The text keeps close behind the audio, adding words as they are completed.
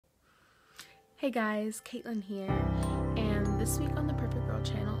Hey guys, Kaitlyn here, and this week on the Perfect Girl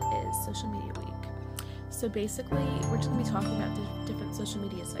channel is Social Media Week. So basically, we're just going to be talking about different social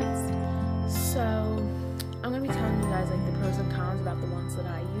media sites. So, I'm going to be telling you guys like the pros and cons about the ones that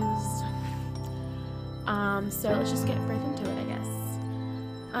I used. So let's just get right into it, I guess.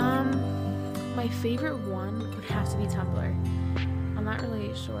 My favorite one would have to be Tumblr. I'm not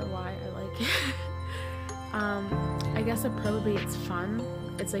really sure why I like it. I guess a pro would be it's fun.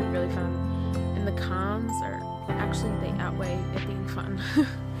 It's like really fun. And the cons are actually they outweigh it being fun.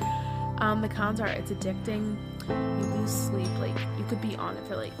 The cons are it's addicting, you lose sleep, like you could be on it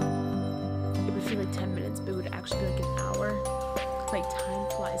for like, it would feel like 10 minutes, but it would actually be like an hour. Like time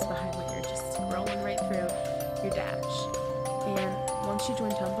flies by when you're just scrolling right through your dash. And once you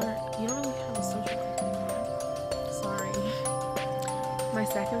join Tumblr, you don't really have a social life anymore. Sorry. My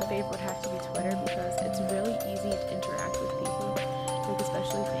second favorite would have to be Twitter because it's really easy to interact with people. Like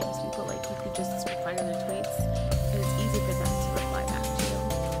especially famous people, like you could just reply to their tweets and it's easy for them to reply back to you.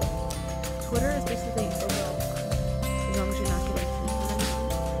 Twitter is basically overall fun, as long as you're not getting hate from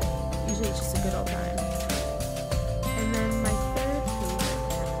anyone. Usually it's just a good old time. And then my third favorite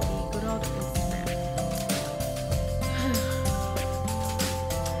would have to be good old Instagram.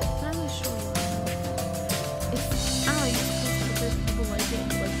 Not really sure why. It's, I don't know, you just post pictures, people like it,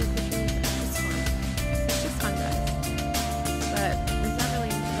 you like their pictures, it's just fun. It's just fun, guys. But there's not really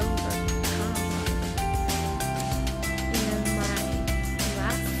pros or cons. And my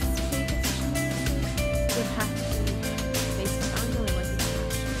last favorite social media site would have to be Facebook. I don't really like it too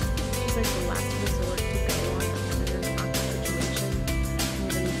much. It's like the last resort to go on when there's an awkward situation.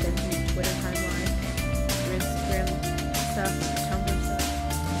 And then you've been through your Twitter timeline, your Instagram stuff, your Tumblr stuff.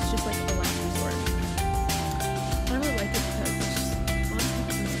 It's just like the last resort. I don't really like it because it's just a lot of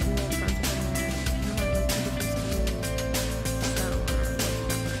people from school, friends with them there. I don't really like people from school.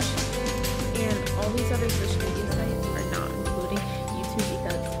 And all these other social media sites are not including YouTube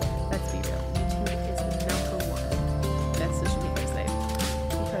because, let's be real, YouTube is the #1 best social media site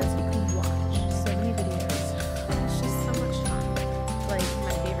because you can watch so many videos. It's just so much fun. Like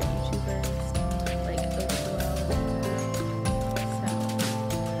my favorite YouTubers, like Oprah. So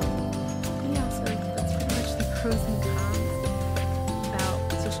yeah, so that's pretty much the pros and cons about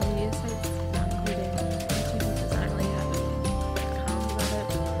social media sites, not including YouTube because I don't really have any cons about it.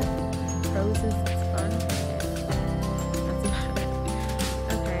 Pros is